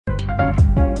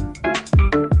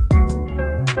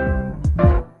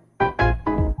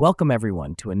Welcome,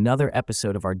 everyone, to another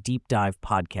episode of our Deep Dive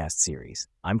podcast series.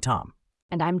 I'm Tom.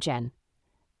 And I'm Jen.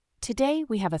 Today,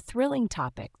 we have a thrilling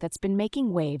topic that's been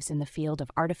making waves in the field of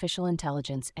artificial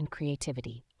intelligence and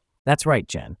creativity. That's right,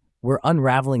 Jen. We're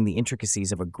unraveling the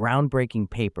intricacies of a groundbreaking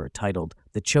paper titled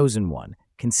The Chosen One: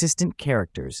 Consistent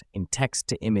Characters in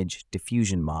Text-to-Image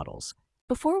Diffusion Models.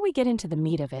 Before we get into the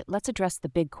meat of it, let's address the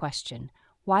big question.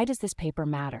 Why does this paper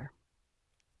matter?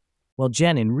 Well,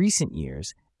 Jen, in recent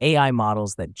years, AI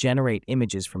models that generate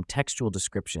images from textual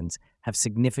descriptions have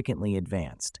significantly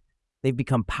advanced. They've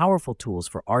become powerful tools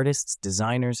for artists,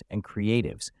 designers, and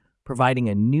creatives, providing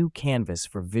a new canvas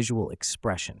for visual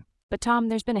expression. But Tom,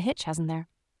 there's been a hitch, hasn't there?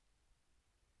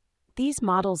 These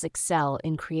models excel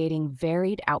in creating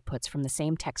varied outputs from the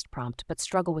same text prompt, but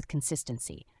struggle with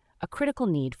consistency, a critical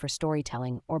need for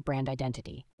storytelling or brand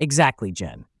identity. Exactly,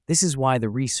 Jen. This is why the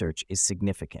research is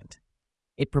significant.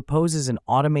 It proposes an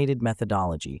automated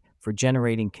methodology for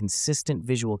generating consistent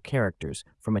visual characters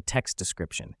from a text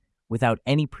description without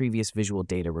any previous visual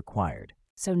data required.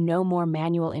 So no more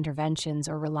manual interventions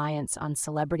or reliance on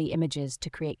celebrity images to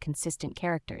create consistent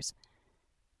characters.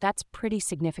 That's pretty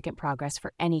significant progress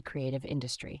for any creative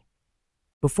industry.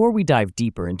 Before we dive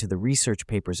deeper into the research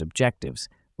paper's objectives,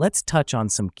 let's touch on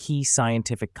some key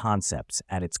scientific concepts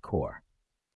at its core.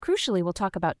 Crucially, we'll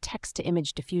talk about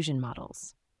text-to-image diffusion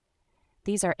models.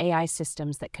 These are AI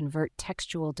systems that convert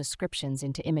textual descriptions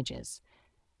into images.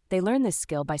 They learn this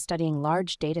skill by studying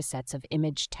large data sets of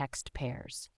image-text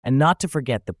pairs. And not to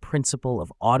forget the principle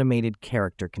of automated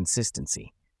character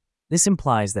consistency. This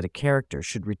implies that a character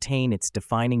should retain its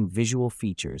defining visual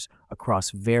features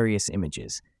across various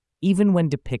images, even when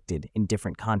depicted in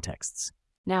different contexts.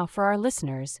 Now, for our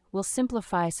listeners, we'll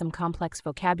simplify some complex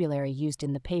vocabulary used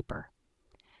in the paper.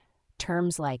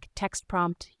 Terms like text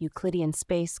prompt, Euclidean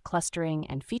space, clustering,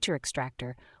 and feature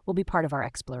extractor will be part of our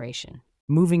exploration.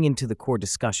 Moving into the core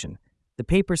discussion, the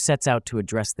paper sets out to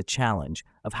address the challenge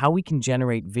of how we can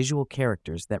generate visual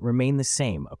characters that remain the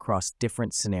same across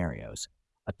different scenarios,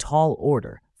 a tall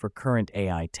order for current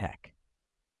AI tech.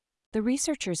 The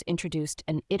researchers introduced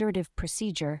an iterative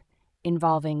procedure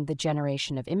involving the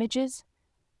generation of images,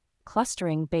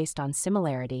 clustering based on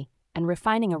similarity, and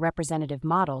refining a representative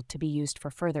model to be used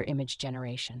for further image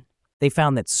generation. They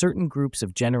found that certain groups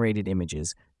of generated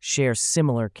images share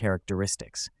similar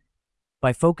characteristics.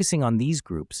 By focusing on these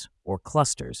groups, or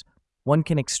clusters, one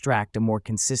can extract a more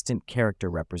consistent character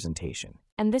representation.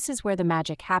 And this is where the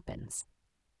magic happens.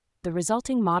 The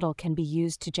resulting model can be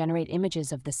used to generate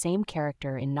images of the same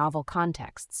character in novel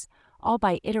contexts, all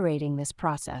by iterating this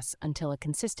process until a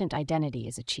consistent identity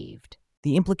is achieved.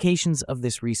 The implications of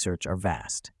this research are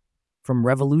vast. From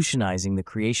revolutionizing the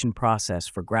creation process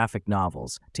for graphic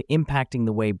novels to impacting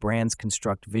the way brands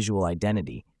construct visual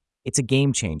identity, it's a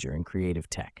game changer in creative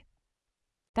tech.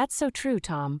 That's so true,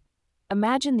 Tom.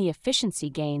 Imagine the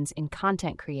efficiency gains in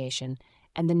content creation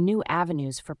and the new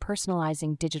avenues for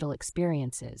personalizing digital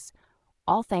experiences,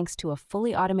 all thanks to a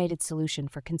fully automated solution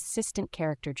for consistent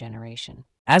character generation.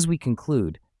 As we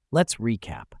conclude, let's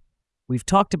recap. We've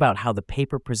talked about how the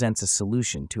paper presents a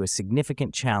solution to a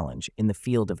significant challenge in the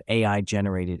field of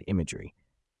AI-generated imagery.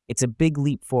 It's a big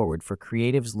leap forward for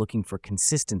creatives looking for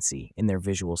consistency in their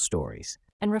visual stories.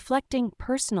 And reflecting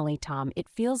personally, Tom, it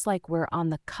feels like we're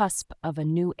on the cusp of a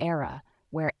new era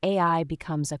where AI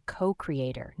becomes a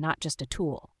co-creator, not just a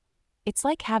tool. It's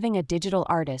like having a digital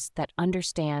artist that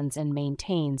understands and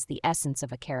maintains the essence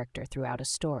of a character throughout a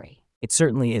story. It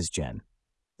certainly is, Jen.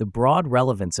 The broad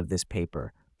relevance of this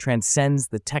paper transcends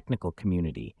the technical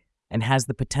community and has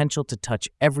the potential to touch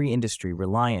every industry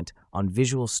reliant on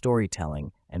visual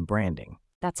storytelling and branding.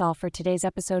 That's all for today's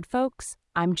episode, folks.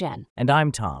 I'm Jen. And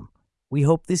I'm Tom. We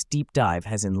hope this deep dive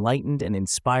has enlightened and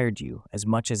inspired you as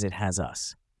much as it has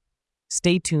us.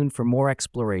 Stay tuned for more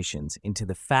explorations into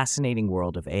the fascinating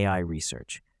world of AI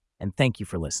research, and thank you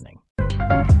for listening.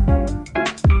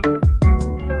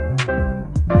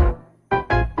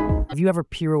 Have you ever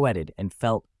pirouetted and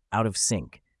felt out of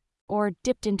sync? Or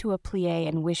dipped into a plie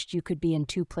and wished you could be in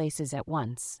two places at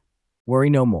once? Worry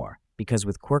no more, because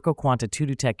with Quirko Quanta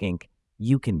Tech Inc.,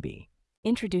 you can be.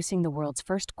 Introducing the world's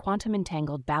first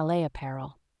quantum-entangled ballet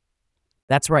apparel.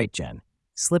 That's right, Jen.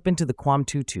 Slip into the Quam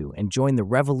Tutu and join the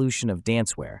revolution of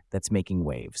dancewear that's making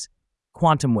waves.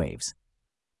 Quantum Waves.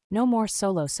 No more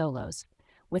solo solos.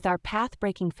 With our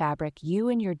path-breaking fabric, you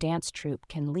and your dance troupe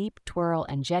can leap, twirl,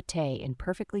 and jeté in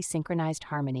perfectly synchronized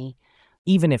harmony,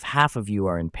 even if half of you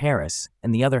are in Paris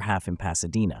and the other half in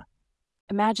Pasadena.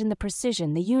 Imagine the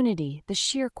precision, the unity, the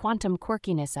sheer quantum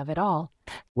quirkiness of it all.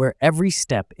 Where every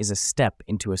step is a step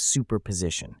into a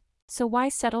superposition. So why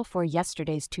settle for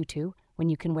yesterday's tutu when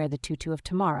you can wear the tutu of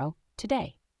tomorrow,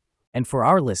 today? And for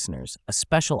our listeners, a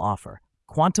special offer.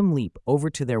 Quantum Leap over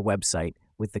to their website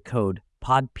with the code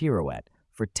PODPIROUETTE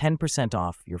for 10%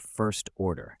 off your first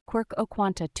order. Quirk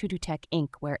Oquanta Tutu Tech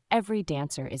Inc., where every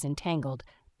dancer is entangled,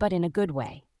 but in a good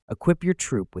way. Equip your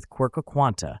troupe with Quirk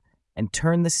Oquanta and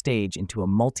turn the stage into a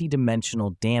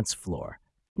multi-dimensional dance floor.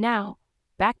 Now,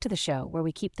 back to the show where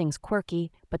we keep things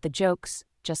quirky, but the jokes,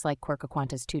 just like Quirk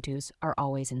Oquanta's tutus, are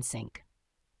always in sync.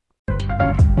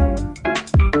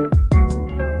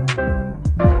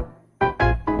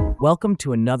 Welcome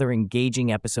to another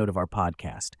engaging episode of our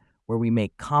podcast, where we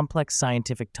make complex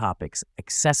scientific topics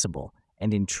accessible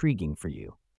and intriguing for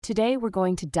you. Today, we're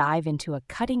going to dive into a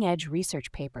cutting-edge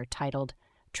research paper titled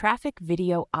Traffic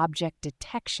Video Object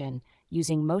Detection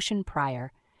Using Motion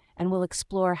Prior, and we'll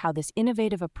explore how this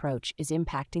innovative approach is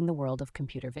impacting the world of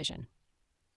computer vision.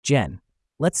 Jen,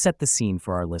 let's set the scene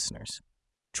for our listeners.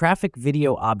 Traffic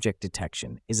video object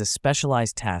detection is a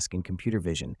specialized task in computer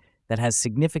vision that has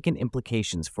significant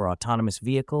implications for autonomous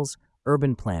vehicles,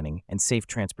 urban planning, and safe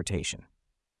transportation.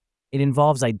 It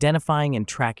involves identifying and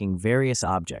tracking various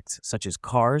objects, such as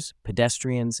cars,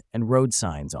 pedestrians, and road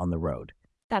signs on the road.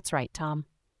 That's right, Tom.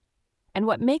 And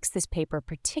what makes this paper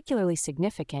particularly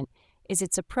significant is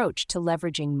its approach to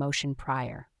leveraging motion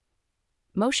prior.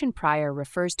 Motion prior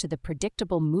refers to the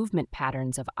predictable movement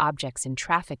patterns of objects in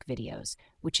traffic videos,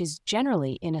 which is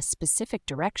generally in a specific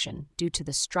direction due to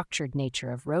the structured nature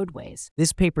of roadways.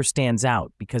 This paper stands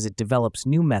out because it develops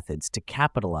new methods to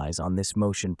capitalize on this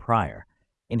motion prior,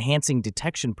 enhancing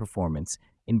detection performance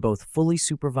in both fully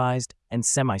supervised and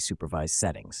semi-supervised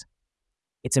settings.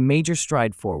 It's a major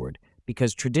stride forward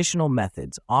because traditional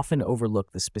methods often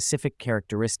overlook the specific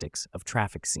characteristics of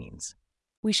traffic scenes.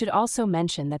 We should also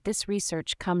mention that this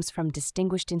research comes from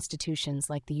distinguished institutions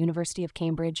like the University of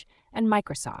Cambridge and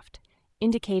Microsoft,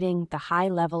 indicating the high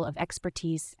level of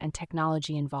expertise and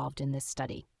technology involved in this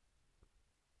study.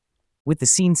 With the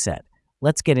scene set,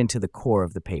 let's get into the core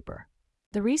of the paper.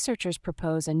 The researchers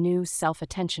propose a new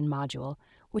self-attention module,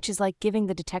 which is like giving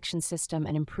the detection system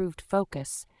an improved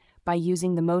focus by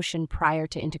using the motion prior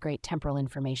to integrate temporal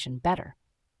information better.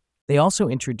 They also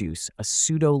introduce a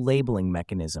pseudo-labeling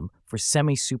mechanism for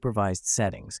semi-supervised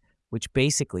settings, which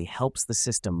basically helps the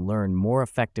system learn more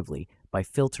effectively by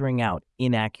filtering out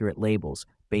inaccurate labels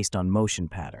based on motion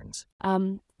patterns.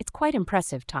 It's quite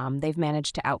impressive, Tom. They've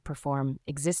managed to outperform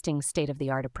existing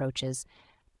state-of-the-art approaches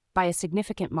by a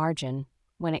significant margin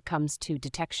when it comes to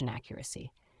detection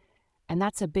accuracy. And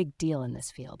that's a big deal in this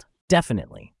field.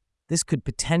 Definitely. This could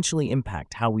potentially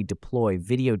impact how we deploy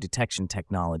video detection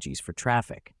technologies for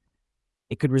traffic.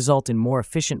 It could result in more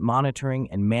efficient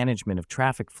monitoring and management of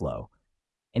traffic flow,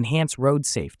 enhance road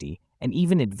safety, and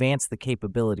even advance the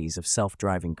capabilities of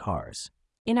self-driving cars.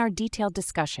 In our detailed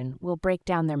discussion, we'll break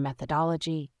down their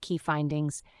methodology, key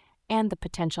findings, and the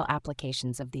potential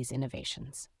applications of these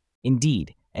innovations.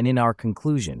 Indeed, and in our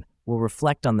conclusion, we'll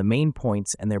reflect on the main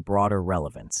points and their broader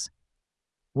relevance.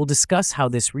 We'll discuss how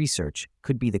this research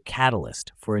could be the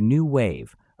catalyst for a new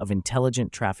wave of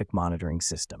intelligent traffic monitoring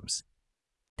systems.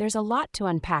 There's a lot to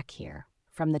unpack here,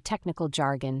 from the technical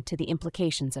jargon to the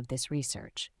implications of this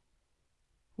research.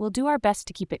 We'll do our best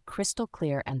to keep it crystal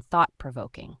clear and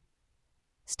thought-provoking.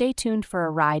 Stay tuned for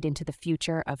a ride into the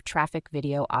future of traffic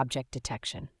video object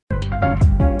detection.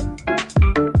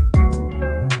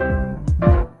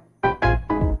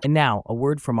 And now, a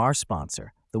word from our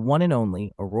sponsor, the one and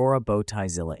only Aurora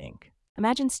Bowtiezilla Inc.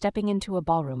 Imagine stepping into a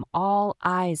ballroom, all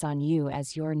eyes on you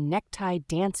as your necktie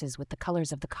dances with the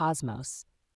colors of the cosmos.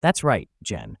 That's right,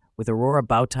 Jen. With Aurora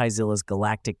Bowtiezilla's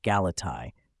Galactic Gala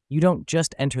Tie, you don't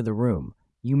just enter the room,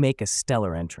 you make a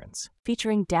stellar entrance.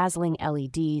 Featuring dazzling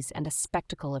LEDs and a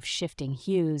spectacle of shifting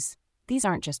hues, these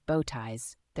aren't just bow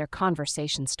ties, they're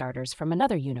conversation starters from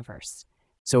another universe.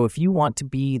 So if you want to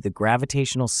be the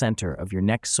gravitational center of your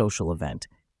next social event,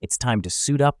 it's time to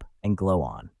suit up and glow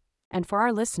on. And for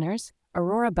our listeners,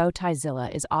 Aurora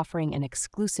Bowtiezilla is offering an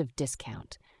exclusive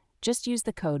discount. Just use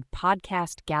the code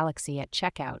PODCASTGalaxy at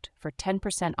checkout for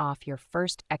 10% off your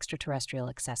first extraterrestrial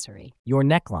accessory. Your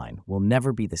neckline will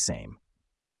never be the same.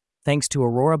 Thanks to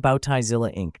Aurora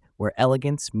Bowtiezilla Inc., where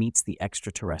elegance meets the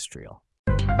extraterrestrial.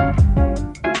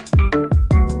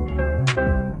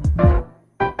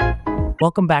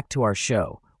 Welcome back to our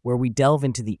show, where we delve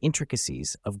into the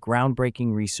intricacies of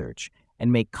groundbreaking research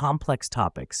and make complex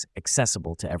topics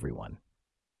accessible to everyone.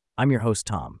 I'm your host,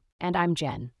 Tom. And I'm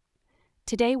Jen.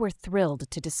 Today, we're thrilled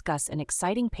to discuss an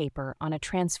exciting paper on a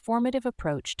transformative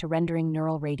approach to rendering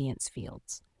neural radiance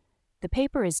fields. The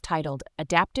paper is titled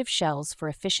Adaptive Shells for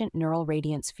Efficient Neural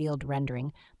Radiance Field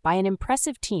Rendering by an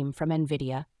impressive team from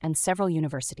NVIDIA and several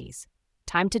universities.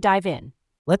 Time to dive in.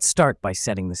 Let's start by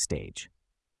setting the stage.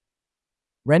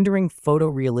 Rendering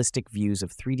photorealistic views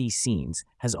of 3D scenes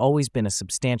has always been a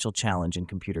substantial challenge in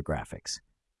computer graphics.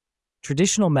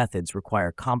 Traditional methods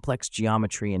require complex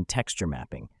geometry and texture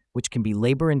mapping, which can be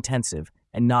labor-intensive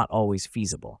and not always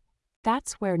feasible.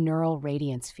 That's where neural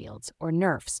radiance fields, or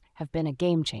NeRFs, have been a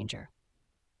game changer.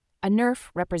 A NeRF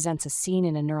represents a scene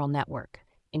in a neural network,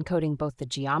 encoding both the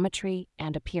geometry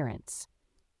and appearance.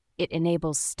 It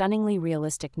enables stunningly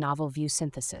realistic novel view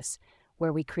synthesis,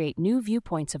 where we create new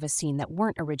viewpoints of a scene that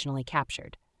weren't originally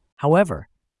captured. However,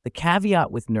 the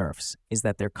caveat with NeRFs is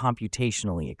that they're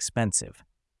computationally expensive.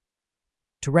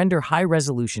 To render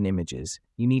high-resolution images,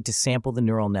 you need to sample the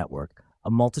neural network a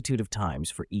multitude of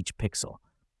times for each pixel,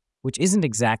 which isn't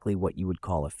exactly what you would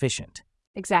call efficient.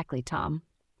 Exactly, Tom.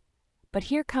 But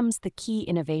here comes the key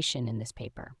innovation in this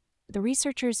paper. The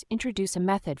researchers introduce a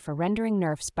method for rendering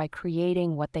NeRFs by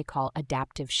creating what they call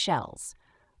adaptive shells,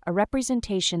 a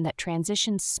representation that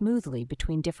transitions smoothly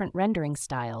between different rendering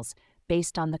styles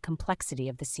based on the complexity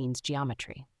of the scene's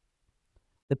geometry.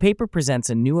 The paper presents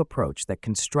a new approach that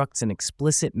constructs an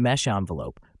explicit mesh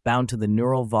envelope bound to the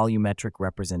neural volumetric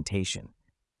representation.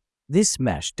 This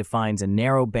mesh defines a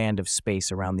narrow band of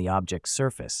space around the object's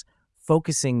surface,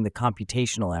 focusing the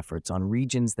computational efforts on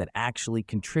regions that actually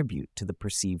contribute to the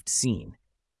perceived scene.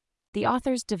 The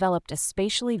authors developed a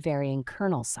spatially varying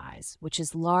kernel size, which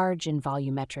is large in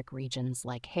volumetric regions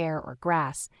like hair or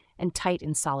grass, and tight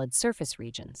in solid surface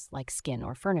regions like skin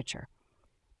or furniture.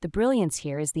 The brilliance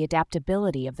here is the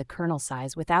adaptability of the kernel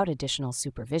size without additional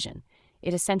supervision.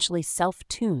 It essentially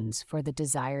self-tunes for the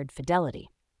desired fidelity.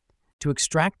 To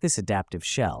extract this adaptive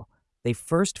shell, they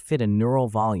first fit a neural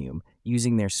volume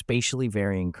using their spatially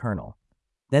varying kernel.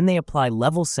 Then they apply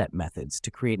level set methods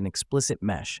to create an explicit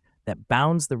mesh that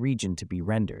bounds the region to be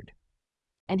rendered.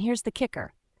 And here's the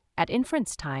kicker. At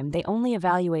inference time, they only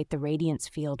evaluate the radiance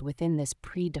field within this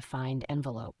predefined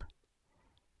envelope.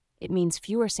 It means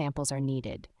fewer samples are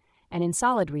needed, and in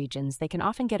solid regions, they can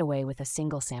often get away with a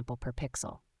single sample per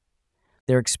pixel.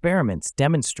 Their experiments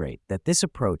demonstrate that this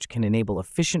approach can enable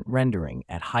efficient rendering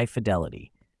at high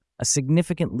fidelity, a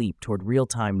significant leap toward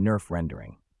real-time NeRF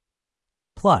rendering.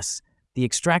 Plus, the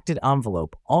extracted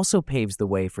envelope also paves the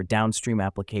way for downstream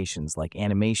applications like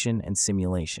animation and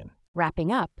simulation.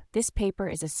 Wrapping up, this paper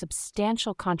is a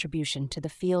substantial contribution to the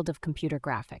field of computer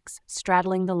graphics,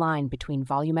 straddling the line between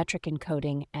volumetric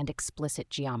encoding and explicit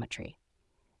geometry.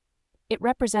 It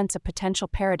represents a potential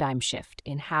paradigm shift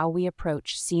in how we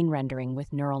approach scene rendering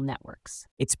with neural networks.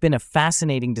 It's been a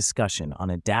fascinating discussion on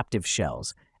adaptive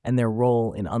shells and their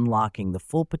role in unlocking the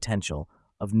full potential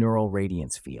of neural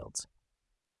radiance fields.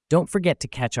 Don't forget to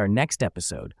catch our next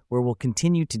episode, where we'll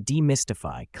continue to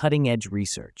demystify cutting-edge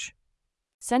research.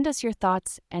 Send us your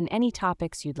thoughts and any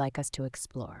topics you'd like us to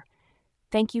explore.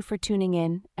 Thank you for tuning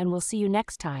in, and we'll see you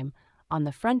next time on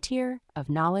the frontier of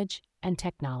knowledge and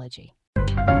technology.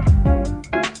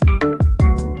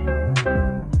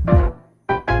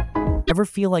 Ever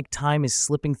feel like time is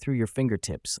slipping through your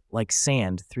fingertips, like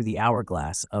sand through the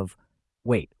hourglass of...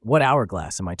 Wait, what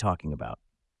hourglass am I talking about?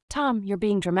 Tom, you're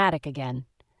being dramatic again.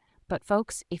 But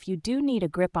folks, if you do need a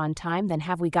grip on time, then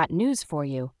have we got news for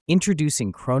you.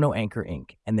 Introducing Chrono Anchor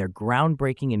Inc. and their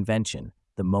groundbreaking invention,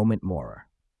 the Moment Morer.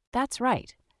 That's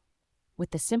right.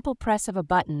 With the simple press of a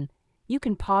button, you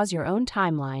can pause your own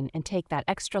timeline and take that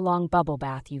extra long bubble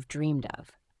bath you've dreamed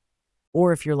of.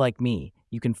 Or if you're like me,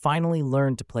 you can finally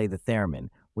learn to play the theremin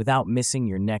without missing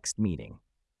your next meeting.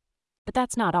 But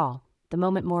that's not all. The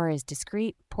Moment Morer is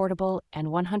discreet, portable, and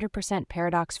 100%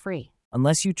 paradox-free.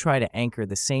 Unless you try to anchor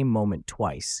the same moment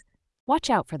twice. Watch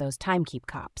out for those timekeep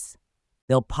cops.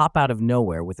 They'll pop out of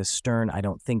nowhere with a stern "I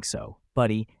don't think so,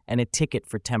 buddy," and a ticket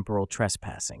for temporal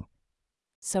trespassing.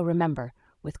 So remember,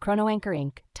 with Chrono Anchor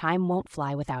Inc., time won't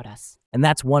fly without us. And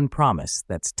that's one promise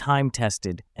that's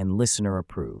time-tested and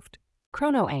listener-approved.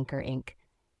 Chrono Anchor Inc.,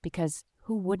 because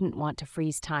who wouldn't want to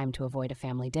freeze time to avoid a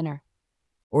family dinner?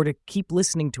 Or to keep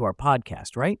listening to our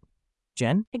podcast, right,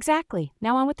 Jen? Exactly.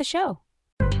 Now on with the show.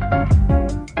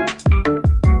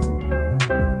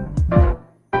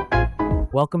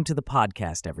 Welcome to the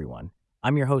podcast, everyone.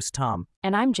 I'm your host, Tom.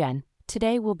 And I'm Jen.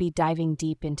 Today we'll be diving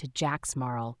deep into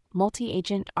JAX-MARL,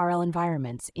 Multi-Agent RL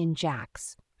Environments in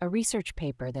JAX, a research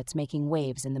paper that's making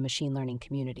waves in the machine learning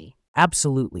community.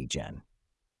 Absolutely, Jen.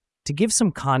 To give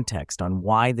some context on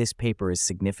why this paper is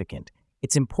significant,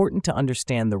 it's important to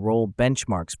understand the role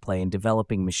benchmarks play in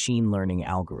developing machine learning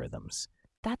algorithms.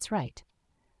 That's right.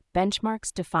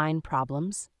 Benchmarks define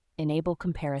problems, enable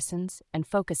comparisons, and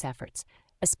focus efforts,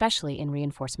 especially in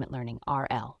reinforcement learning,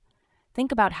 RL.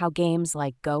 Think about how games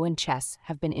like Go and chess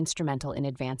have been instrumental in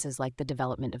advances like the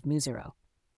development of Musero.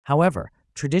 However,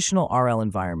 traditional RL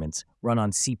environments run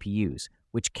on CPUs,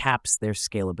 which caps their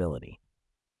scalability.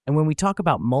 And when we talk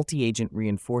about multi-agent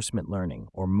reinforcement learning,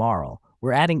 or MARL,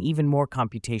 we're adding even more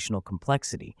computational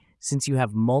complexity since you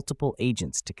have multiple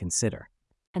agents to consider.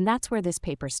 And that's where this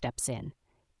paper steps in.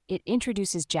 It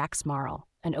introduces JAX-MARL,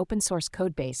 an open-source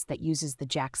codebase that uses the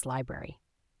JAX library.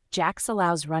 JAX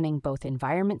allows running both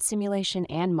environment simulation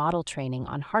and model training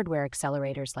on hardware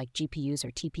accelerators like GPUs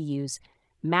or TPUs,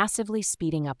 massively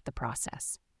speeding up the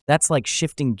process. That's like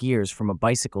shifting gears from a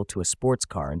bicycle to a sports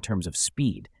car in terms of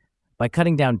speed. By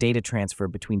cutting down data transfer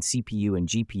between CPU and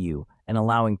GPU and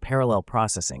allowing parallel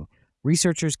processing,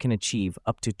 researchers can achieve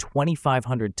up to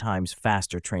 2,500 times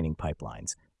faster training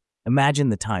pipelines. Imagine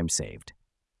the time saved.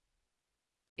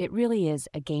 It really is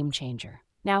a game changer.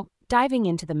 Now, diving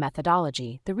into the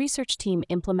methodology, the research team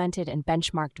implemented and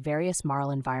benchmarked various MARL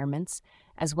environments,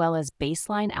 as well as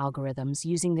baseline algorithms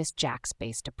using this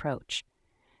JAX-based approach.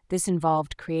 This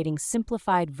involved creating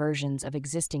simplified versions of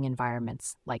existing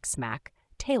environments, like SMAC,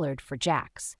 tailored for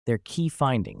JAX. Their key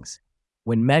findings.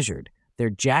 When measured, their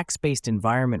JAX-based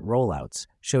environment rollouts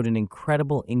showed an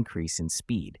incredible increase in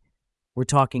speed. We're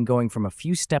talking going from a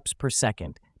few steps per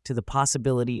second to the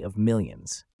possibility of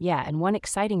millions. Yeah, and one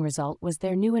exciting result was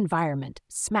their new environment,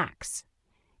 SMAX.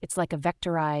 It's like a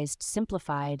vectorized,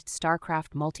 simplified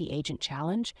StarCraft multi-agent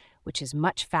challenge, which is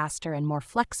much faster and more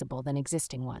flexible than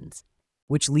existing ones.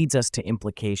 Which leads us to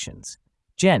implications.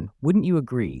 Jen, wouldn't you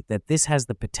agree that this has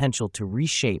the potential to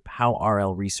reshape how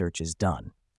RL research is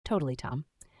done? Totally, Tom.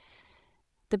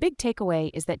 The big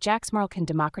takeaway is that JAX-MARL can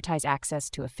democratize access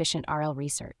to efficient RL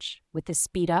research. With this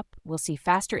speed up, we'll see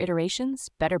faster iterations,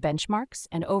 better benchmarks,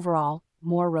 and overall,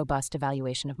 more robust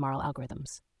evaluation of MARL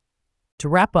algorithms. To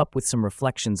wrap up with some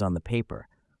reflections on the paper,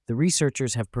 the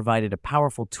researchers have provided a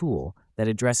powerful tool that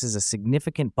addresses a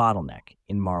significant bottleneck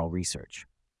in MARL research.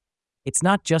 It's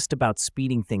not just about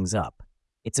speeding things up.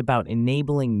 It's about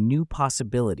enabling new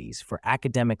possibilities for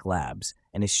academic labs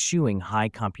and eschewing high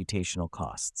computational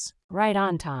costs. Right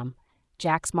on, Tom.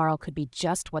 JAX-MARL could be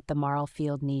just what the MARL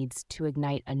field needs to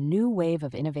ignite a new wave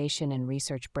of innovation and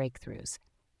research breakthroughs.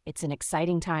 It's an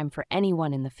exciting time for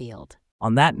anyone in the field.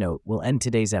 On that note, we'll end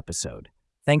today's episode.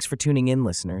 Thanks for tuning in,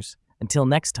 listeners. Until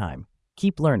next time,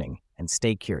 keep learning and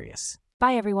stay curious.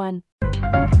 Bye, everyone.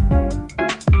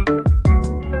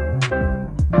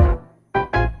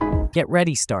 Get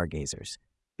ready, stargazers,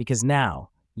 because now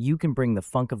you can bring the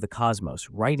funk of the cosmos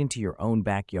right into your own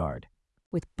backyard.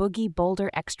 With Boogie Boulder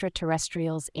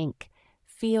Extraterrestrials, Inc.,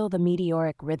 feel the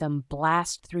meteoric rhythm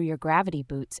blast through your gravity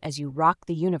boots as you rock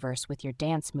the universe with your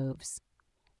dance moves.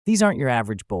 These aren't your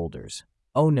average boulders.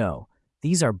 Oh no,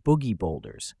 these are boogie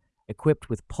boulders, equipped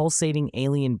with pulsating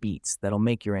alien beats that'll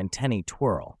make your antennae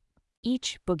twirl.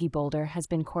 Each Boogie Boulder has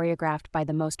been choreographed by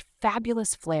the most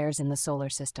fabulous flares in the solar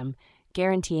system,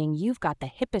 guaranteeing you've got the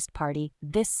hippest party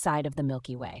this side of the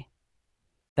Milky Way.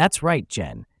 That's right,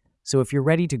 Jen. So if you're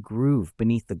ready to groove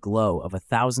beneath the glow of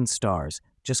 1,000 stars,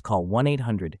 just call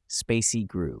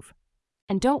 1-800-SPACY-GROOVE.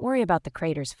 And don't worry about the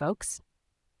craters, folks.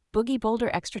 Boogie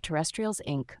Boulder Extraterrestrials,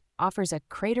 Inc. offers a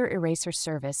crater eraser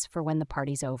service for when the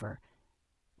party's over.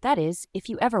 That is, if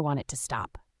you ever want it to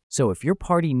stop. So if your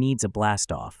party needs a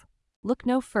blast-off, look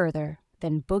no further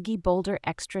than Boogie Boulder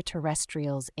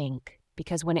Extraterrestrials, Inc.,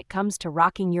 because when it comes to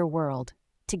rocking your world,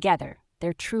 together,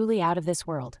 they're truly out of this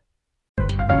world.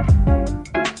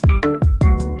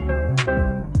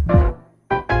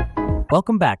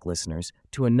 Welcome back, listeners,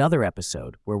 to another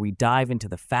episode where we dive into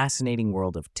the fascinating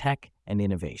world of tech and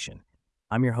innovation.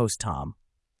 I'm your host, Tom.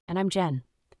 And I'm Jen.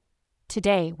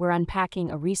 Today, we're unpacking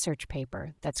a research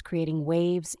paper that's creating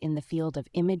waves in the field of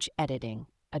image editing,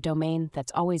 a domain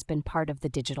that's always been part of the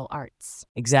digital arts.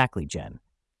 Exactly, Jen.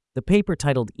 The paper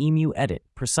titled EMU Edit,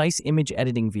 Precise Image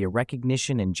Editing via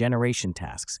Recognition and Generation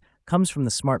Tasks, comes from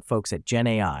the smart folks at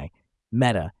GenAI,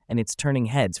 Meta, and it's turning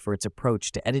heads for its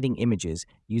approach to editing images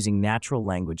using natural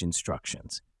language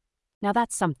instructions. Now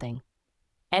that's something.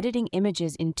 Editing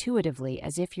images intuitively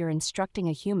as if you're instructing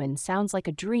a human sounds like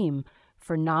a dream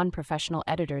for non-professional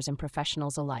editors and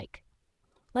professionals alike.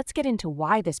 Let's get into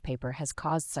why this paper has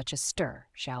caused such a stir,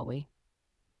 shall we?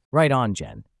 Right on,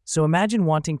 Jen. So imagine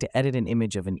wanting to edit an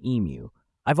image of an emu.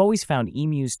 I've always found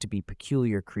emus to be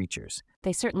peculiar creatures.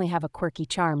 They certainly have a quirky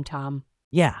charm, Tom.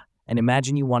 Yeah, and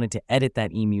imagine you wanted to edit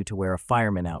that emu to wear a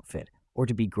fireman outfit or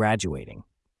to be graduating.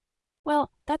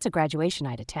 Well, that's a graduation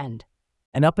I'd attend.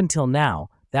 And up until now,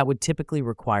 that would typically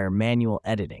require manual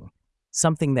editing.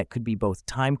 something that could be both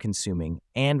time-consuming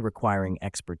and requiring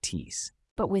expertise.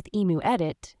 But with Emu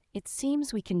Edit, it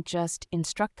seems we can just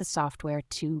instruct the software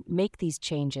to make these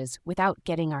changes without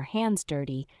getting our hands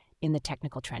dirty in the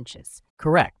technical trenches.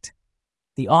 Correct.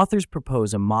 The authors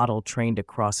propose a model trained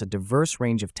across a diverse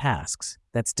range of tasks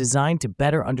that's designed to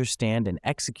better understand and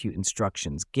execute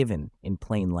instructions given in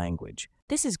plain language.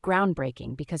 This is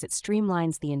groundbreaking because it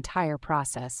streamlines the entire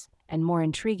process, and more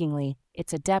intriguingly,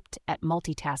 it's adept at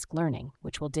multitask learning,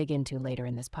 which we'll dig into later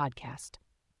in this podcast.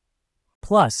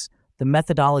 Plus, the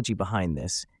methodology behind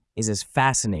this is as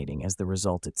fascinating as the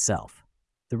result itself.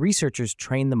 The researchers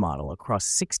trained the model across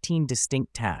 16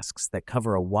 distinct tasks that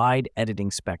cover a wide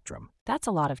editing spectrum. That's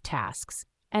a lot of tasks,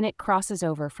 and it crosses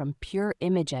over from pure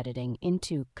image editing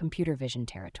into computer vision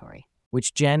territory.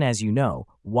 Which, Jen, as you know,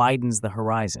 widens the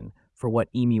horizon for what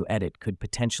Emu Edit could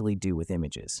potentially do with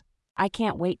images. I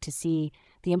can't wait to see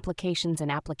the implications and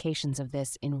applications of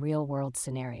this in real-world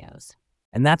scenarios.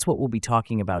 And that's what we'll be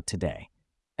talking about today.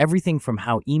 Everything from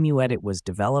how Emu Edit was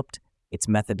developed, its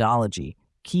methodology,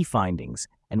 key findings,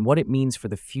 and what it means for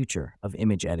the future of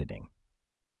image editing.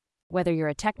 Whether you're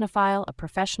a technophile, a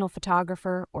professional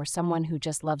photographer, or someone who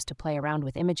just loves to play around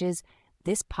with images,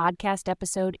 this podcast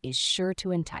episode is sure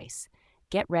to entice.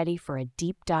 Get ready for a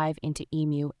deep dive into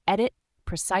Emu Edit,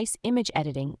 precise image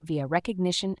editing via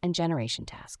recognition and generation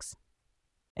tasks.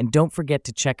 And don't forget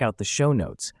to check out the show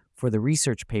notes for the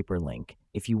research paper link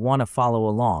if you want to follow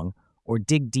along or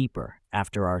dig deeper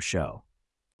after our show.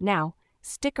 Now,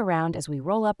 stick around as we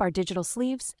roll up our digital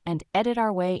sleeves and edit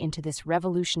our way into this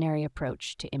revolutionary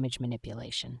approach to image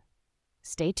manipulation.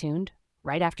 Stay tuned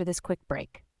right after this quick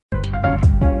break.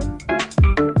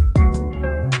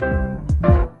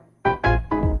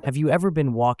 Have you ever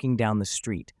been walking down the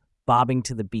street, bobbing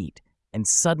to the beat, and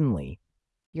suddenly,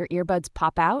 your earbuds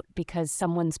pop out because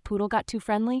someone's poodle got too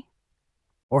friendly?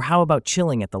 Or how about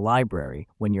chilling at the library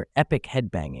when your epic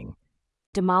headbanging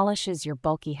demolishes your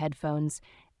bulky headphones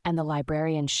and the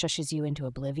librarian shushes you into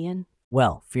oblivion?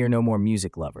 Well, fear no more,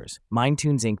 music lovers.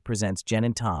 MindTunes Inc. presents Jen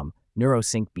and Tom,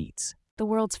 NeuroSync Beats. The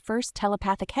world's first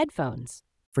telepathic headphones.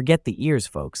 Forget the ears,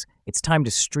 folks. It's time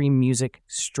to stream music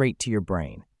straight to your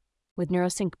brain. With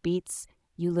NeuroSync Beats,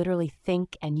 you literally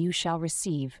think and you shall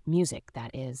receive music,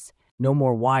 that is. No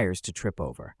more wires to trip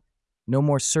over. No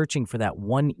more searching for that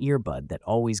one earbud that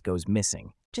always goes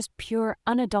missing. Just pure,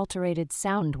 unadulterated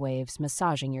sound waves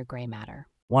massaging your gray matter.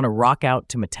 Want to rock out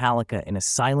to Metallica in a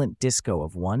silent disco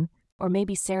of one? Or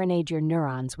maybe serenade your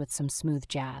neurons with some smooth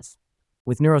jazz.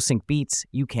 With NeuroSync Beats,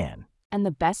 you can. And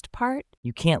the best part?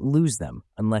 You can't lose them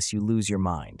unless you lose your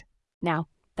mind. Now,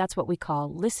 that's what we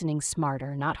call listening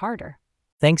smarter, not harder.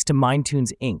 Thanks to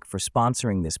MindTunes Inc. for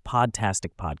sponsoring this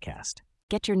podtastic podcast.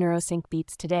 Get your NeuroSync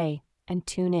Beats today and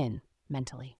tune in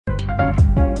mentally.